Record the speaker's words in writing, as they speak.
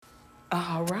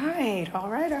All right. All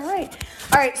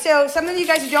right, so some of you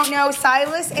guys who don't know,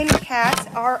 Silas and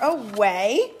Kat are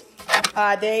away.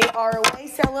 They are away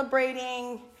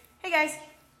celebrating, hey guys,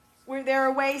 they're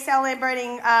away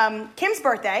celebrating Kim's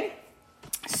birthday.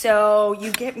 So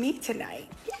you get me tonight.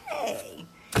 Yay.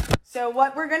 So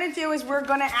what we're going to do is we're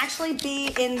going to actually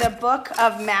be in the book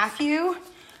of Matthew.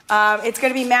 It's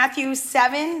going to be Matthew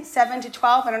 7 to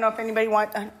 12. I don't know if anybody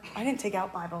wants, I didn't take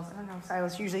out Bibles. I don't know if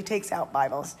Silas usually takes out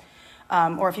Bibles.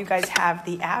 Or if you guys have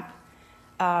the app.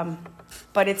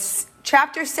 But it's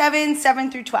chapter 7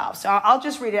 through 12. So I'll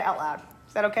just read it out loud.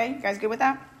 Is that okay? You guys good with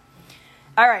that?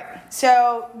 All right.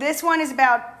 So this one is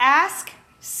about ask,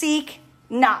 seek,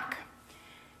 knock.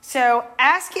 So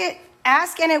ask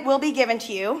and it will be given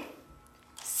to you.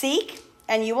 Seek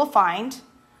and you will find.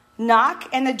 Knock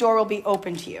and the door will be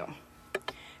open to you.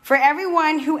 For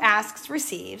everyone who asks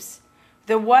receives.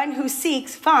 The one who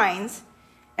seeks finds.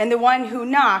 And the one who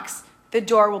knocks, the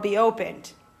door will be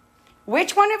opened.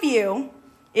 Which one of you,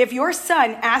 if your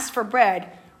son asked for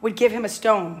bread, would give him a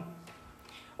stone?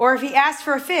 Or if he asked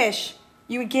for a fish,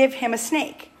 you would give him a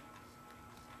snake?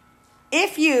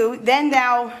 If you, then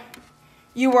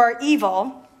you are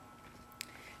evil,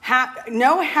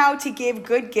 know how to give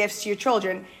good gifts to your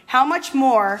children, how much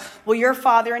more will your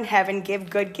Father in heaven give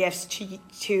good gifts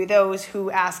to those who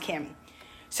ask him?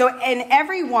 So, and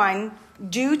everyone,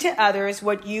 do to others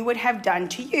what you would have done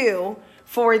to you,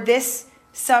 for this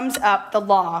sums up the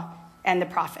law and the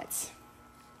prophets.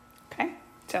 Okay,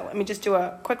 so let me just do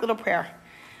a quick little prayer.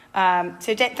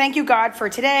 Thank you, God, for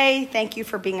today. Thank you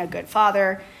for being a good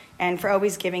father and for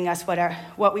always giving us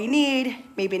what we need.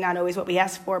 Maybe not always what we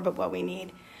ask for, but what we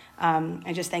need.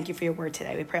 And just thank you for your word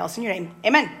today. We pray also in your name.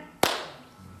 Amen.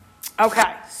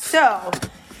 Okay, so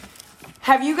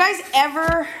have you guys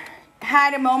ever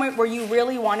had a moment where you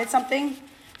really wanted something?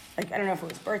 Like, I don't know if it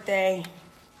was birthday,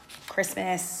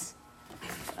 Christmas,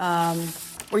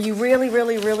 where you really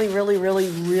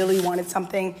wanted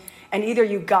something, and either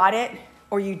you got it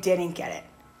or you didn't get it.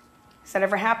 Has that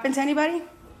ever happened to anybody?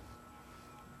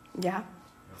 Yeah.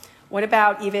 What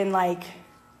about even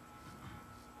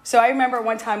so I remember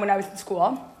one time when I was in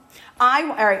school, I'm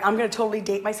going to totally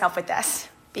date myself with this,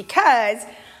 because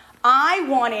I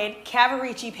wanted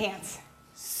Cavarici pants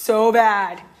so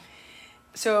bad.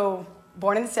 So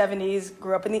born in the 70s,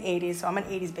 grew up in the 80s, so I'm an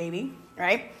 80s baby,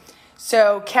 right?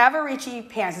 So Cavarici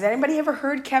pants. Has anybody ever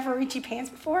heard Cavarici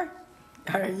pants before?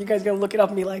 All right, you guys going to look it up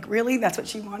and be like, really? That's what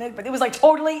she wanted? But it was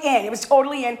totally in. It was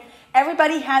totally in.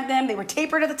 Everybody had them. They were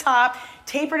tapered at the top,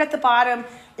 tapered at the bottom.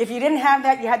 If you didn't have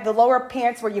that, you had the lower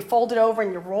pants where you folded over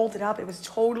and you rolled it up. It was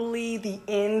totally the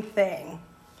in thing.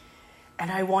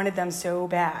 And I wanted them so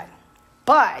bad.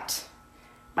 But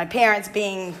my parents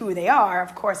being who they are,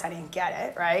 of course I didn't get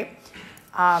it, right?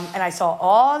 And I saw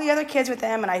all the other kids with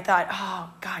them, and I thought, oh,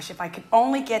 gosh, if I could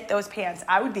only get those pants,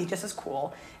 I would be just as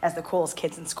cool as the coolest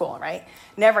kids in school, right?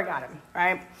 Never got them,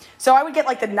 right? So I would get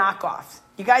the knockoffs.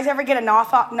 You guys ever get a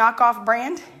knockoff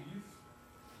brand?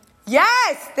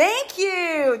 Yes, thank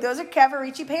you. Those are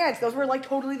Cavarici pants. Those were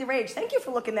totally the rage. Thank you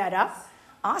for looking that up.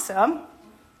 Awesome.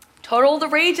 Total the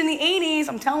rage in the 80s,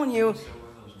 I'm telling you.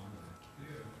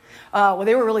 Well,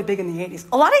 they were really big in the 80s.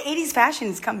 A lot of 80s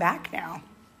fashions come back now.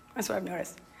 That's what I've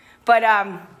noticed. But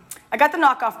I got the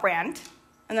knockoff brand.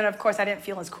 And then, of course, I didn't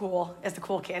feel as cool as the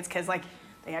cool kids because,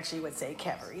 they actually would say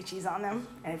Cavaricci's on them.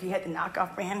 And if you had the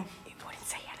knockoff brand, it wouldn't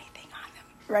say anything on them,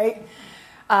 right?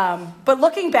 But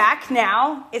looking back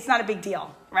now, it's not a big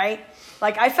deal, right?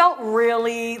 I felt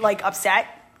really, upset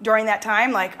during that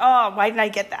time. Oh, why didn't I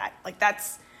get that?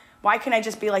 Why couldn't I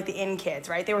just be the in kids,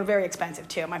 right? They were very expensive,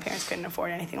 too. My parents couldn't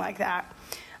afford anything like that.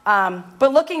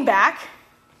 But looking back,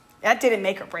 that didn't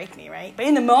make or break me, right? But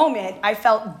in the moment, I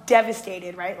felt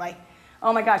devastated, right?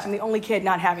 Oh my gosh, I'm the only kid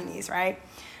not having these, right?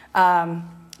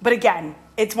 But again,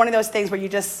 it's one of those things where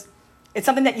it's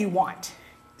something that you want.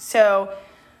 So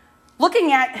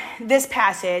looking at this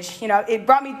passage, it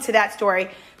brought me to that story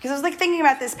because I was thinking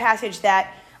about this passage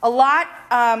that a lot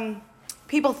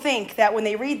people think that when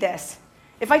they read this,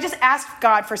 if I just ask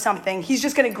God for something, he's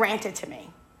just going to grant it to me,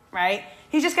 right?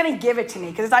 He's just going to give it to me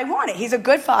because I want it. He's a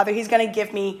good father. He's going to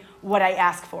give me what I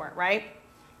ask for, right?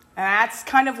 And that's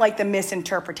kind of the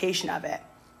misinterpretation of it.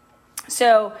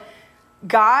 So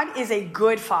God is a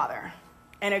good father,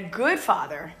 and a good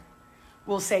father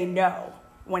will say no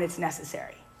when it's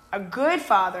necessary. A good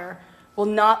father will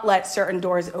not let certain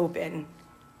doors open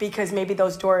because maybe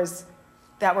those doors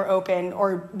that were open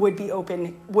or would be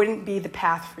open wouldn't be the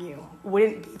path for you,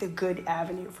 wouldn't be the good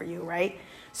avenue for you, right?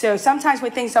 So sometimes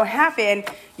when things don't happen,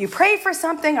 you pray for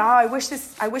something. Oh, I wish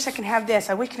I can have this.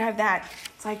 I wish I can have that.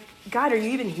 It's God, are you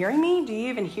even hearing me? Do you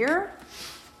even hear?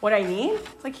 what I need?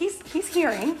 It's like he's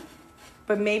hearing,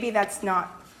 but maybe that's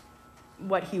not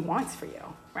what he wants for you,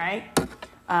 right?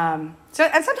 And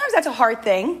sometimes that's a hard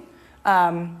thing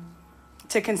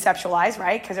to conceptualize,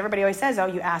 right? Because everybody always says, oh,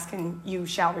 you ask and you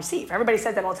shall receive. Everybody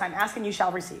says that all the time, ask and you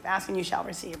shall receive, ask and you shall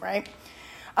receive, right?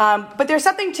 But there's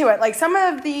something to it. Like some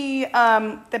of the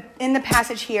in the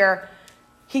passage here,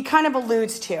 he kind of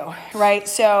alludes to, right?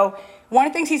 So one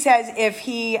of the things he says, if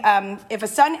a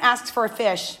son asks for a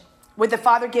fish, would the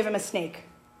father give him a snake?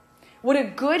 Would a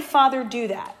good father do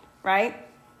that, right?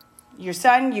 Your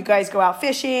son, you guys go out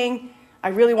fishing. I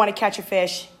really want to catch a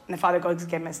fish. And the father goes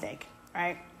give him a snake,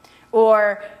 right?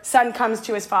 Or son comes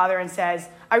to his father and says,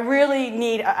 I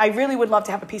really would love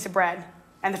to have a piece of bread.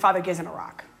 And the father gives him a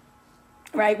rock,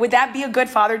 right? Would that be a good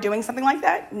father doing something like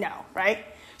that? No, right?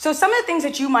 So some of the things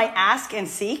that you might ask and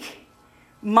seek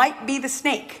might be the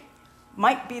snake,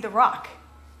 might be the rock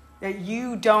that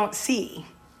you don't see.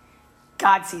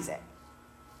 God sees it.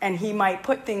 And he might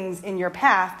put things in your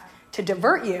path to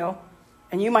divert you,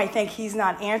 and you might think he's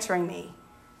not answering me.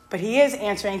 But he is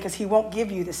answering because he won't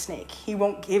give you the snake. He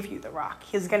won't give you the rock.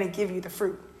 He's going to give you the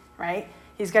fruit, right?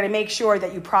 He's going to make sure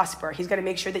that you prosper. He's going to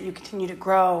make sure that you continue to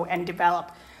grow and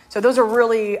develop. So those are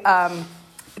really,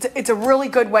 it's a really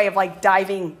good way of like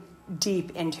diving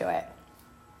deep into it.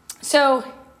 So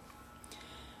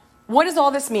what does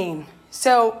all this mean?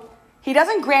 So he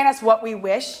doesn't grant us what we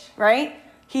wish, right?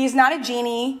 He's not a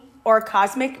genie or a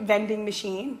cosmic vending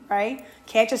machine, right?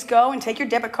 Can't just go and take your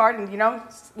debit card and,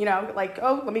 like,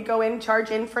 oh, let me go in, charge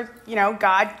in for,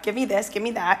 God, give me this, give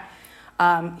me that.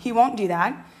 He won't do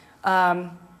that.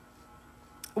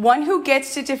 One who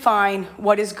gets to define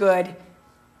what is good,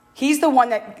 he's the one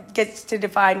that gets to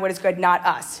define what is good, not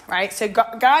us, right? So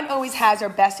God always has our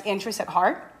best interests at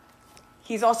heart.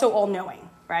 He's also all-knowing,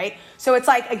 right? So it's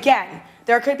like, again,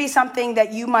 there could be something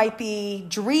that you might be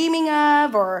dreaming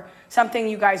of or something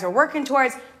you guys are working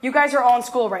towards. You guys are all in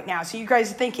school right now. So you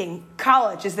guys are thinking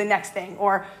college is the next thing,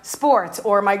 or sports,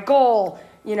 or my goal.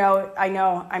 I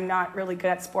know I'm not really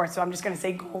good at sports, so I'm just going to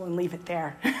say goal and leave it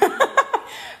there.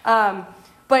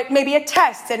 But maybe a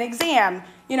test, an exam.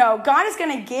 God is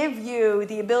going to give you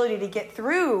the ability to get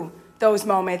through those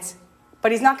moments,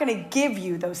 but he's not going to give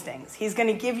you those things. He's going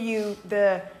to give you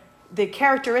the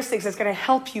characteristics that's going to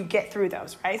help you get through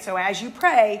those, right? So as you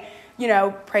pray,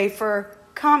 pray for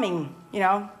calming,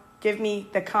 give me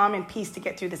the calm and peace to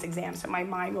get through this exam so my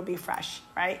mind will be fresh,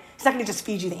 right? He's not going to just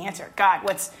feed you the answer. God,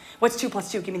 what's 2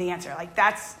 + 2? Give me the answer. Like,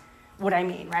 that's what I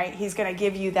mean, right? He's going to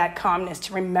give you that calmness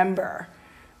to remember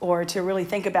or to really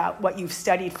think about what you've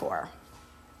studied for.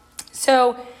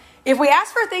 So if we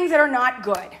ask for things that are not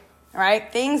good, all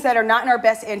right, things that are not in our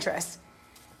best interest,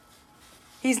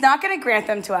 he's not going to grant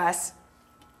them to us.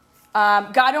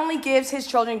 God only gives his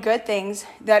children good things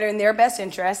that are in their best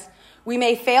interest. We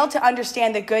may fail to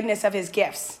understand the goodness of his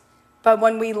gifts, but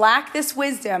when we lack this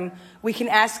wisdom, we can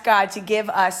ask God to give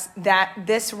us the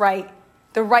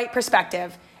right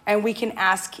perspective, and we can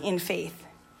ask in faith,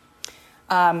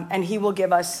 and he will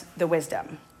give us the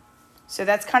wisdom. So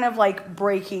that's kind of like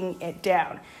breaking it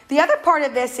down. The other part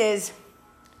of this is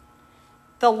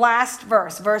the last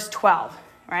verse, verse 12,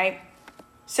 right?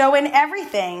 So in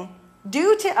everything,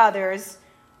 do to others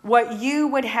what you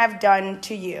would have done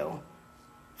to you.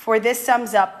 For this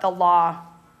sums up the law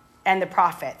and the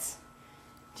prophets.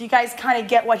 Do you guys kind of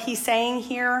get what he's saying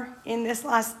here in this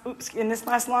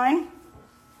last line?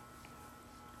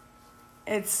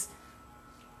 It's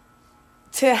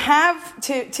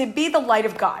to be the light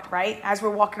of God, right? As we're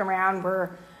walking around,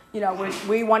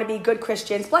 we want to be good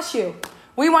Christians. Bless you.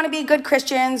 We want to be good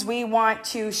Christians. We want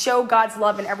to show God's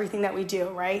love in everything that we do,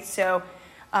 right? So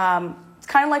it's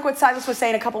kind of like what Silas was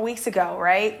saying a couple weeks ago,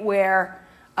 right? Where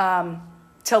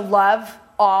to love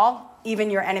all,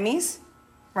 even your enemies,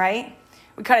 right?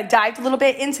 We kind of dived a little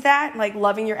bit into that, like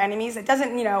loving your enemies. It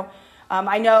doesn't,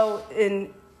 I know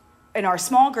in our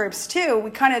small groups too, we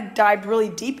kind of dived really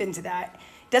deep into that.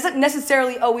 It doesn't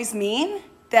necessarily always mean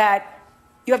that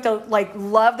you have to like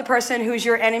love the person who's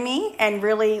your enemy and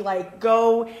really like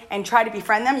go and try to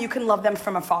befriend them. You can love them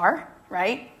from afar,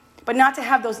 right? But not to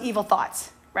have those evil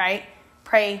thoughts, right?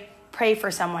 Pray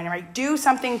for someone, right? Do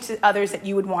something to others that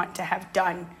you would want to have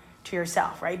done to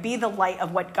yourself, right? Be the light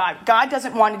of what God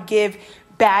doesn't want to give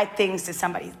bad things to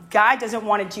somebody. God doesn't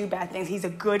want to do bad things. He's a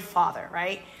good father,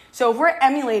 right? So if we're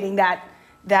emulating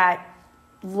that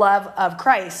love of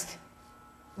Christ,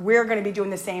 we're going to be doing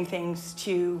the same things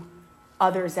to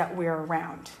others that we're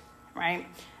around, right?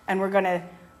 And we're going to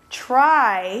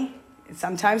try,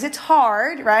 sometimes it's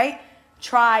hard, right?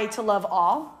 Try to love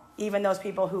all, even those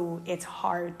people who it's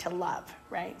hard to love,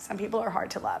 right? Some people are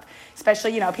hard to love,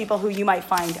 especially, people who you might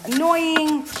find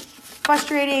annoying,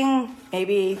 frustrating,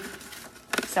 maybe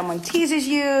someone teases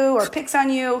you or picks on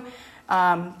you.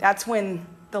 That's when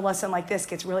the lesson like this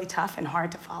gets really tough and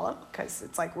hard to follow because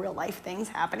it's like real life things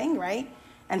happening, right?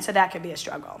 And so that could be a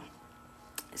struggle.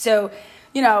 So,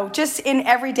 just in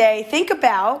everyday, think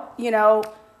about,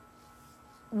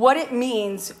 what it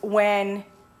means when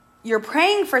you're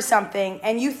praying for something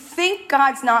and you think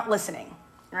God's not listening,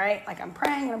 right? Like I'm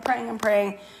praying.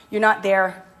 You're not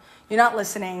there. You're not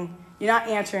listening. You're not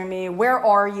answering me. Where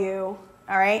are you?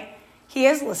 All right. He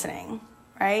is listening,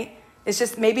 right? It's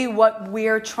just maybe what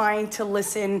we're trying to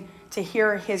listen to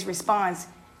hear his response.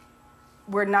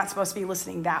 We're not supposed to be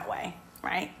listening that way,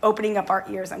 right? Opening up our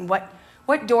ears and what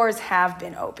doors have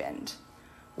been opened,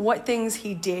 what things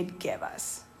he did give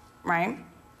us, right?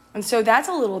 And so that's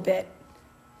a little bit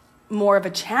more of a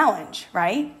challenge,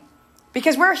 right?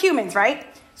 Because we're humans, right?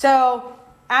 So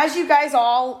as you guys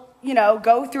all,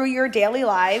 go through your daily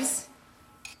lives,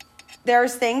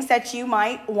 there's things that you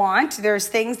might want. There's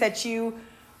things that you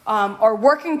are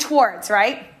working towards,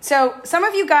 right? So some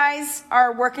of you guys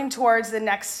are working towards the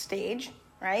next stage,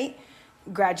 right?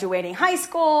 Graduating high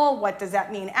school. What does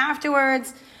that mean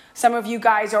afterwards? Some of you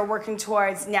guys are working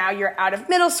towards now you're out of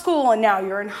middle school and now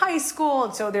you're in high school.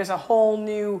 And so there's a whole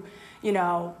new,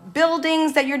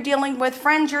 buildings that you're dealing with,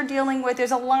 friends you're dealing with.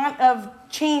 There's a lot of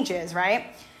changes,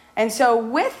 right? And so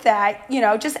with that,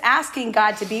 just asking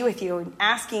God to be with you and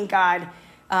asking God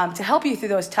to help you through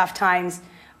those tough times,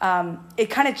 it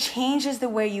kind of changes the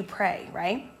way you pray,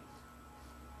 right?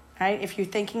 Right? If you're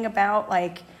thinking about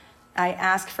like, I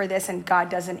ask for this and God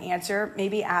doesn't answer,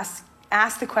 maybe ask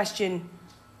the question,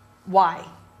 why?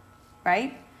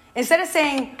 Right? Instead of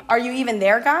saying, are you even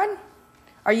there, God?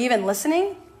 Are you even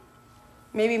listening?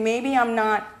 Maybe I'm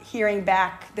not hearing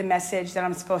back the message that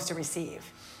I'm supposed to receive.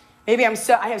 Maybe I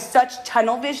have such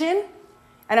tunnel vision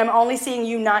and I'm only seeing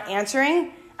you not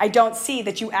answering. I don't see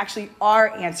that you actually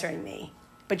are answering me,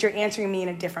 but you're answering me in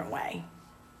a different way.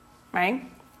 Right?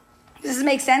 Does this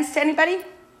make sense to anybody?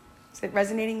 Is it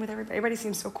resonating with everybody? Everybody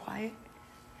seems so quiet.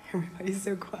 Everybody's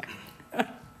so quiet.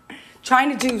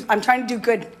 I'm trying to do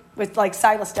good with like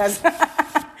Silas does.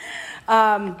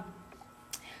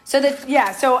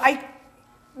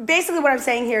 Basically what I'm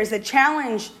saying here is the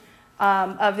challenge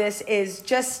of this is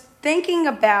just thinking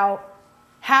about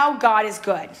how God is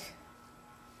good.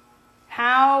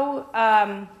 How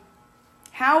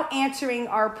answering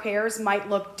our prayers might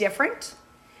look different.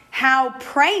 How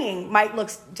praying might look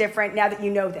different now that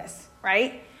you know this,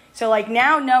 right? So like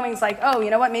now knowing it's like, oh, you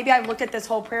know what? Maybe I've looked at this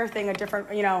whole prayer thing a different,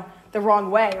 the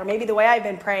wrong way. Or maybe the way I've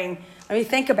been praying, let me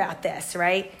think about this,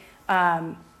 right?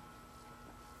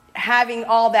 Having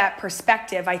all that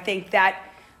perspective, I think that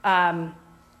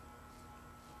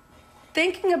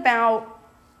thinking about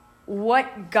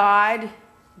what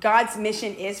God's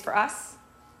mission is for us,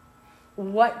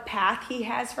 what path he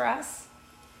has for us,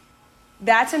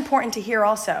 that's important to hear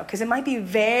also, because it might be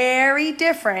very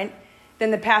different than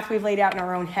the path we've laid out in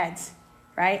our own heads,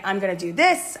 right? I'm going to do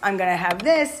this. I'm going to have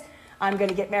this. I'm going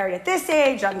to get married at this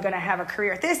age. I'm going to have a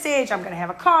career at this age. I'm going to have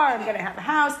a car. I'm going to have a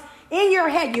house. In your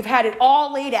head, you've had it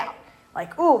all laid out.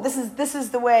 Like, oh, this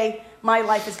is the way my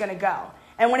life is going to go.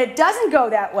 And when it doesn't go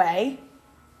that way,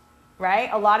 right,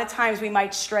 a lot of times we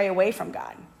might stray away from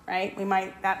God, right?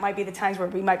 That might be the times where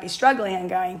we might be struggling and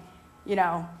going,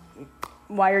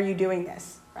 why are you doing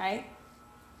this, right?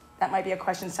 That might be a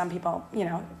question some people,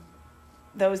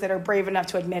 those that are brave enough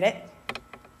to admit it,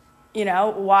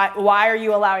 why are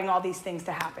you allowing all these things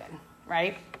to happen,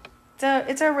 right?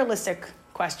 It's a realistic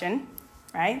question,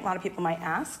 right? A lot of people might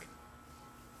ask.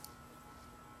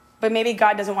 But maybe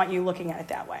God doesn't want you looking at it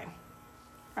that way,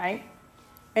 right?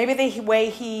 Maybe the way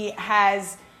he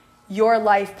has your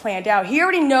life planned out, he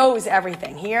already knows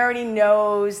everything. He already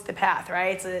knows the path,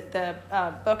 right? It's the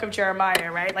book of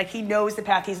Jeremiah, right? Like he knows the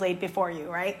path he's laid before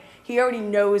you, right? He already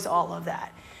knows all of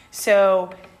that.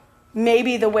 So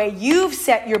maybe the way you've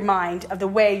set your mind of the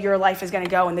way your life is going to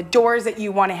go and the doors that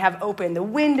you want to have open, the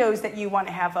windows that you want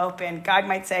to have open, God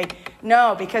might say,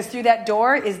 no, because through that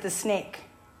door is the snake.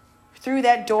 Through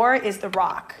that door is the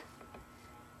rock.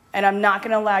 And I'm not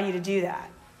going to allow you to do that.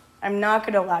 I'm not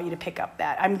going to allow you to pick up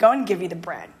that. I'm going to give you the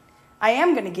bread. I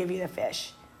am going to give you the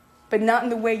fish, but not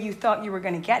in the way you thought you were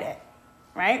going to get it,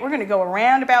 right? We're going to go a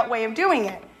roundabout way of doing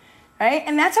it, right?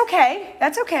 And that's okay.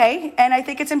 That's okay. And I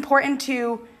think it's important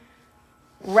to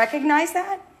recognize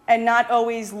that and not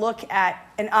always look at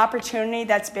an opportunity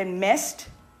that's been missed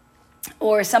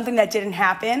or something that didn't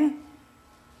happen.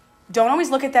 Don't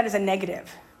always look at that as a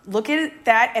negative. Look at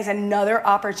that as another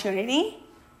opportunity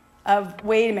of,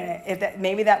 wait a minute,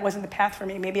 maybe that wasn't the path for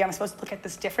me. Maybe I'm supposed to look at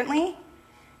this differently.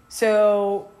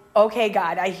 So, okay,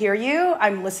 God, I hear you.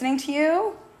 I'm listening to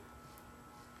you.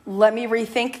 Let me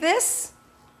rethink this.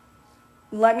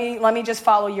 Let me just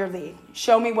follow your lead.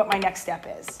 Show me what my next step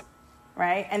is,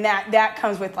 right? And that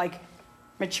comes with like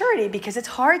maturity, because it's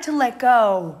hard to let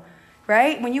go,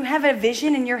 right? When you have a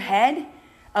vision in your head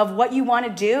of what you want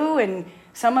to do and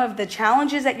some of the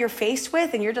challenges that you're faced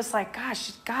with, and you're just like,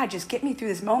 gosh, God, just get me through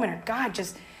this moment, or God,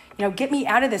 just, get me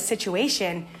out of this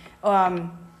situation.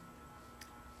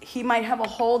 He might have a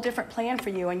whole different plan for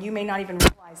you, and you may not even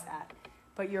realize that.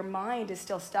 But your mind is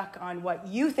still stuck on what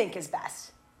you think is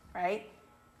best, right?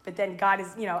 But then God is,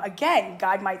 again,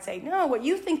 God might say, no, what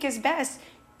you think is best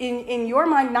in your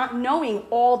mind, not knowing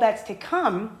all that's to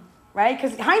come, right?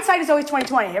 Because hindsight is always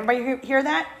 20/20. Everybody hear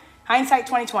that? Hindsight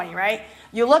 20/20, right?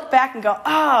 You look back and go,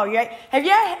 oh, have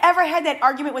you ever had that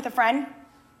argument with a friend,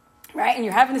 right? And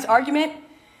you're having this argument,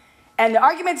 and the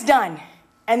argument's done.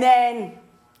 And then,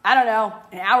 I don't know,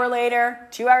 an hour later,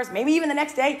 2 hours, maybe even the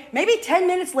next day, maybe 10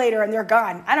 minutes later, and they're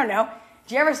gone. I don't know.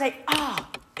 Do you ever say, oh,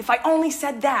 if I only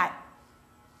said that?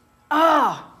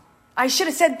 Oh, I should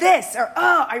have said this. Or,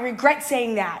 oh, I regret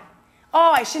saying that.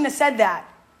 Oh, I shouldn't have said that.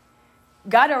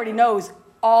 God already knows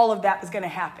all of that is going to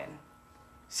happen.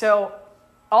 So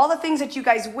all the things that you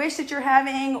guys wish that you're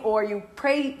having, or you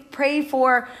pray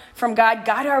for from God,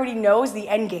 God already knows the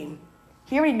end game.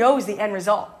 He already knows the end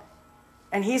result.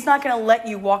 And he's not going to let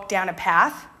you walk down a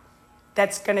path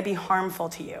that's going to be harmful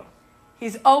to you.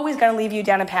 He's always going to leave you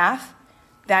down a path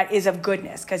that is of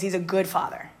goodness, because he's a good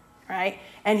father, right?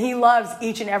 And he loves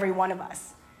each and every one of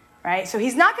us, right? So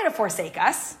he's not going to forsake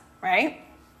us, right?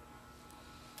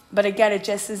 But again, it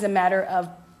just is a matter of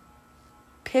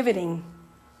pivoting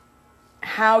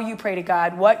how you pray to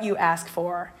God, what you ask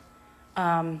for,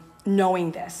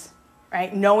 knowing this,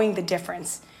 right? Knowing the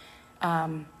difference.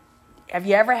 Have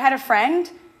you ever had a friend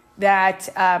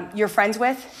that you're friends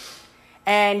with,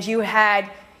 and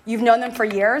you've known them for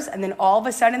years, and then all of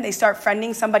a sudden they start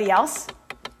friending somebody else,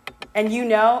 and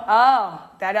oh,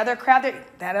 that other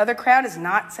crowd is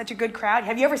not such a good crowd.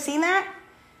 Have you ever seen that?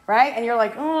 Right? And you're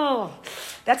like, oh,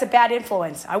 that's a bad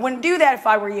influence. I wouldn't do that if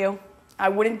I were you. I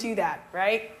wouldn't do that,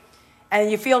 right? And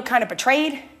you feel kind of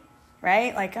betrayed,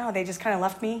 right? Like, oh, they just kind of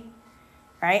left me,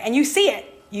 right? And you see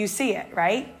it,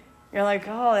 right? You're like,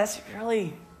 oh,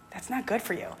 that's not good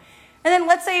for you. And then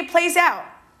let's say it plays out,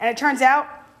 and it turns out,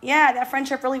 yeah, that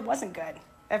friendship really wasn't good.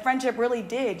 That friendship really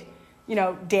did,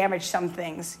 damage some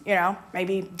things,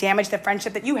 maybe damage the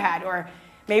friendship that you had, or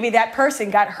maybe that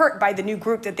person got hurt by the new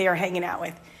group that they are hanging out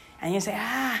with. And you say,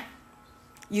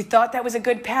 you thought that was a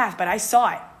good path, but I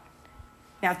saw it.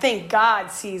 Now think,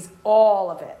 God sees all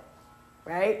of it,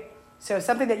 right? So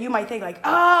something that you might think like,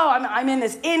 oh, I'm in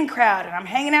this in crowd, and I'm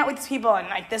hanging out with these people, and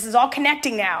like this is all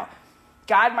connecting now.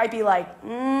 God might be like,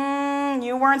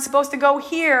 you weren't supposed to go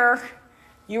here.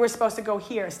 You were supposed to go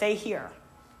here. Stay here,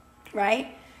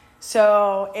 right?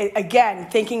 So again,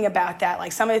 thinking about that,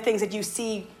 like some of the things that you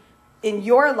see in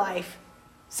your life,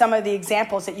 some of the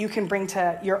examples that you can bring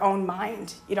to your own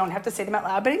mind. You don't have to say them out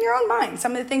loud, but in your own mind,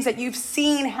 some of the things that you've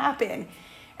seen happen,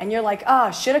 and you're like,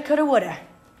 oh, shoulda, coulda, woulda.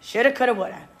 Shoulda, coulda,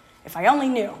 woulda. If I only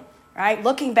knew, right?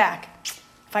 Looking back,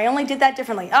 if I only did that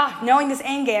differently. Knowing this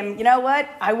end game, you know what?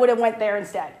 I would have went there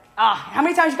instead. How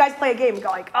many times you guys play a game and go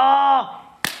like, oh,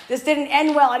 this didn't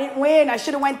end well. I didn't win. I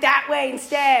should have went that way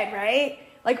instead, right?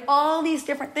 Like all these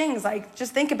different things. Like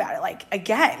just think about it. Like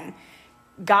again,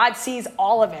 God sees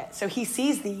all of it. So he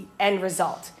sees the end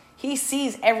result. He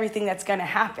sees everything that's going to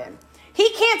happen.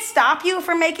 He can't stop you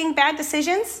from making bad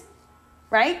decisions,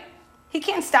 right? He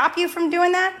can't stop you from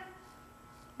doing that,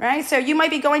 right? So you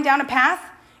might be going down a path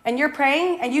and you're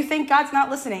praying and you think God's not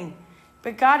listening,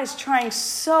 but God is trying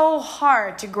so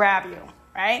hard to grab you,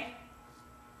 right?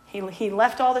 He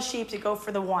left all the sheep to go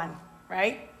for the one,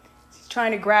 right? He's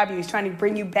trying to grab you. He's trying to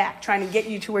bring you back, trying to get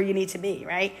you to where you need to be,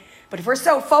 right? But if we're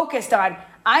so focused on,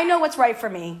 I know what's right for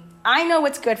me. I know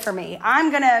what's good for me.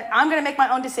 I'm gonna make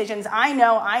my own decisions. I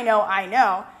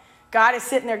know. God is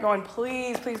sitting there going,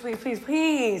 please, please, please, please,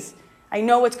 please. I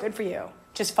know what's good for you.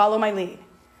 Just follow my lead.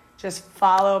 Just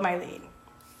follow my lead,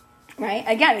 right?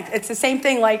 Again, it's the same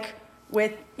thing like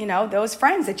with, those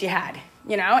friends that you had.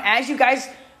 As you guys,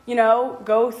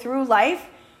 go through life,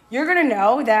 you're going to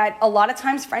know that a lot of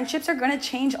times friendships are going to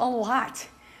change a lot.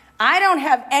 I don't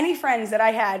have any friends that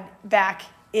I had back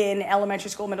in elementary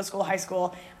school, middle school, high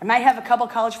school. I might have a couple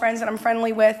college friends that I'm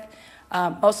friendly with,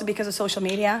 mostly because of social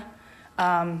media.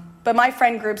 But my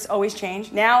friend groups always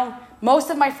change. Now, most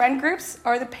of my friend groups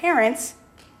are the parents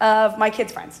of my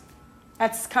kids' friends.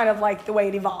 That's kind of like the way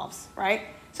it evolves, right?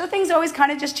 So things always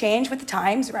kind of just change with the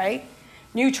times, right?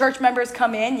 New church members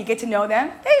come in, you get to know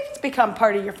them, they become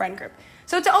part of your friend group.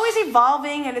 So it's always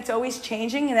evolving and it's always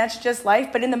changing, and that's just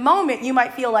life. But in the moment, you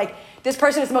might feel like this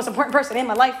person is the most important person in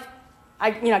my life.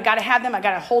 I got to have them. I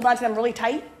got to hold on to them really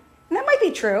tight. And that might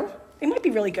be true. They might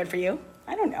be really good for you.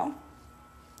 I don't know.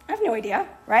 I have no idea,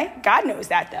 right? God knows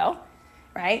that though,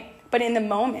 right? But in the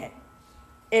moment,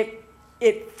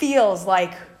 it feels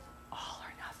like all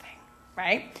or nothing,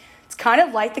 right? It's kind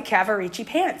of like the Cavaricci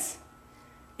pants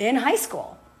in high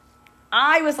school.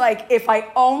 I was like, if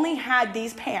I only had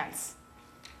these pants,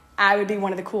 I would be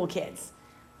one of the cool kids.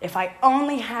 If I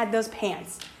only had those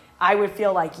pants, I would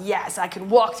feel like, yes, I could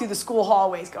walk through the school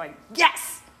hallways going,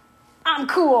 yes, I'm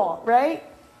cool, right?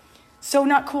 So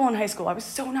not cool in high school. I was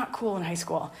so not cool in high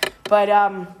school. But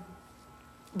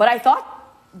I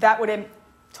thought that would have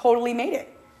totally made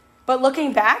it. But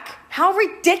looking back, how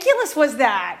ridiculous was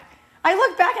that? I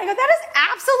look back and I go, that is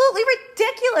absolutely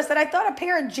ridiculous that I thought a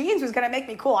pair of jeans was going to make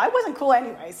me cool. I wasn't cool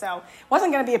anyway, so it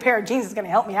wasn't going to be a pair of jeans that's going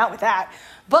to help me out with that.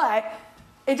 But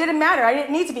it didn't matter. I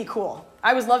didn't need to be cool.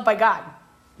 I was loved by God.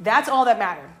 That's all that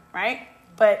mattered, right?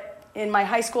 But in my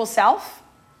high school self,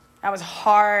 that was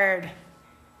hard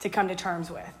to come to terms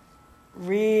with.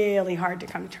 Really hard to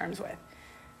come to terms with.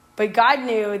 But God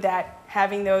knew that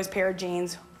having those pair of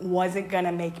jeans wasn't going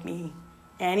to make me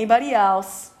anybody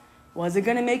else. Wasn't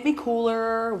going to make me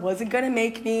cooler, wasn't going to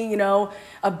make me,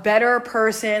 a better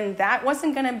person. That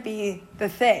wasn't going to be the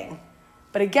thing.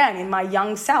 But again, in my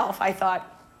young self, I thought,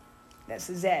 this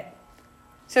is it.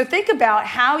 So think about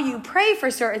how you pray for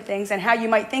certain things and how you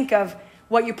might think of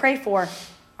what you pray for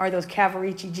are those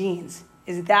Cavaricci jeans.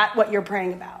 Is that what you're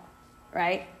praying about,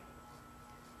 right?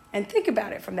 And think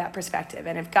about it from that perspective.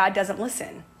 And if God doesn't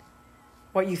listen,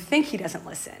 or you think he doesn't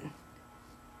listen,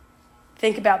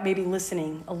 think about maybe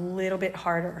listening a little bit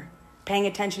harder, paying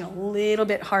attention a little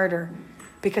bit harder,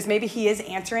 because maybe he is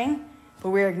answering,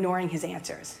 but we're ignoring his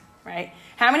answers, right?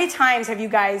 How many times have you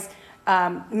guys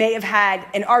may have had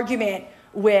an argument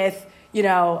with,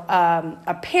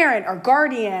 a parent or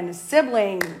guardian, a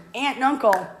sibling, aunt and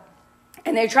uncle,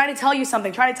 and they try to tell you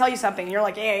something, and you're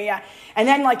like, yeah. And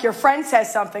then like your friend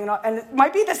says something, and it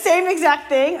might be the same exact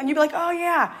thing, and you'd be like, oh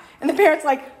yeah. And the parent's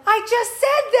like, I just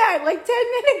said that like 10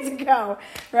 minutes ago,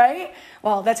 right?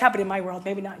 Well, that's happened in my world,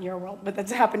 maybe not in your world, but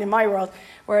that's happened in my world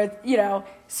where,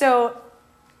 so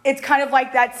it's kind of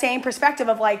like that same perspective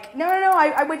of like, no,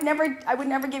 I would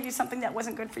never give you something that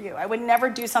wasn't good for you. I would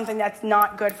never do something that's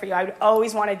not good for you. I would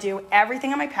always want to do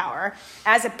everything in my power.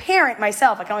 As a parent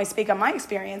myself, I can only speak on my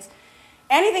experience.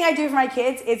 Anything I do for my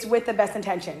kids, it's with the best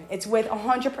intention. It's with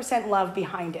 100% love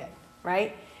behind it,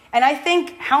 right? And I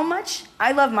think how much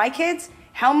I love my kids,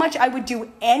 how much I would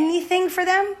do anything for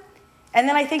them. And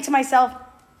then I think to myself,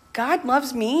 God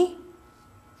loves me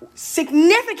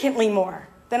significantly more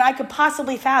than I could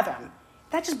possibly fathom.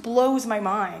 That just blows my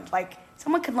mind. Like,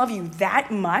 someone could love you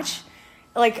that much.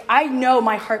 Like, I know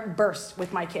my heart bursts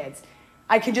with my kids.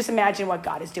 I can just imagine what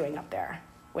God is doing up there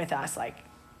with us. Like,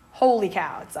 holy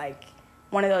cow. It's like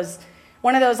one of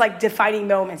those like defining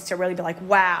moments to really be like,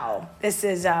 wow, this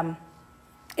is,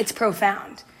 it's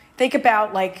profound. Think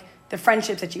about like the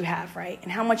friendships that you have, right?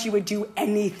 And how much you would do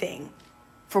anything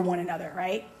for one another,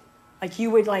 right? Like you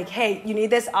would like, hey, you need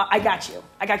this? I got you.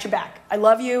 I got your back. I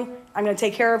love you. I'm going to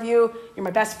take care of you. You're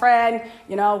my best friend.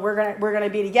 We're going to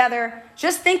be together.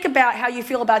 Just think about how you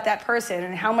feel about that person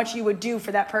and how much you would do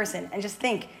for that person. And just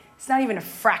think, it's not even a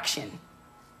fraction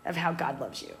of how God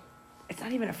loves you. It's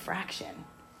not even a fraction.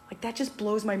 Like that just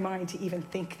blows my mind to even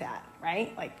think that,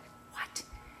 right? Like, what?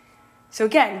 So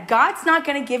again, God's not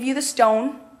going to give you the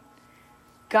stone.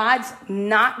 God's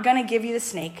not going to give you the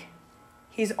snake.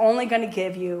 He's only going to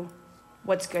give you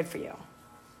what's good for you.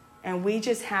 And we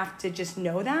just have to just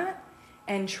know that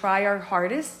and try our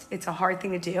hardest. It's a hard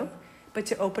thing to do, but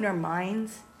to open our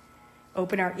minds,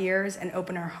 open our ears, and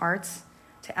open our hearts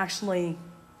to actually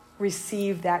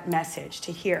receive that message,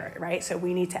 to hear it, right? So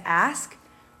we need to ask,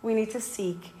 we need to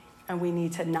seek, and we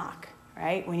need to knock,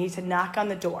 right? We need to knock on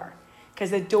the door.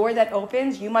 Because the door that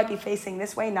opens, you might be facing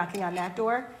this way, knocking on that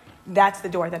door. That's the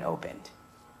door that opened,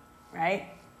 right?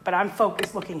 But I'm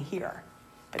focused looking here.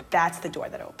 But that's the door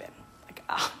that opened. Like,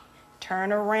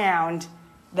 turn around.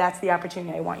 That's the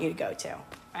opportunity I want you to go to,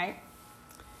 right?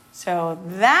 So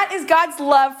that is God's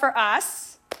love for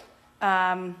us.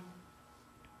 Yeah.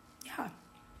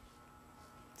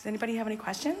 Does anybody have any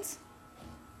questions?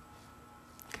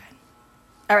 Good.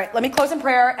 All right, let me close in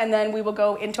prayer, and then we will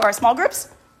go into our small groups.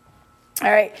 All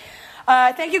right.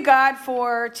 Thank you, God,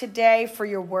 for today, for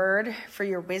your word, for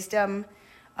your wisdom.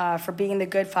 for being the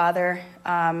good Father,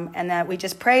 and that we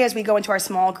just pray as we go into our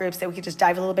small groups that we could just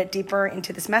dive a little bit deeper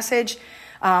into this message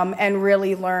and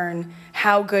really learn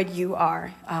how good you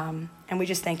are. And we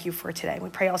just thank you for today. We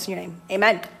pray also in your name.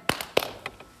 Amen.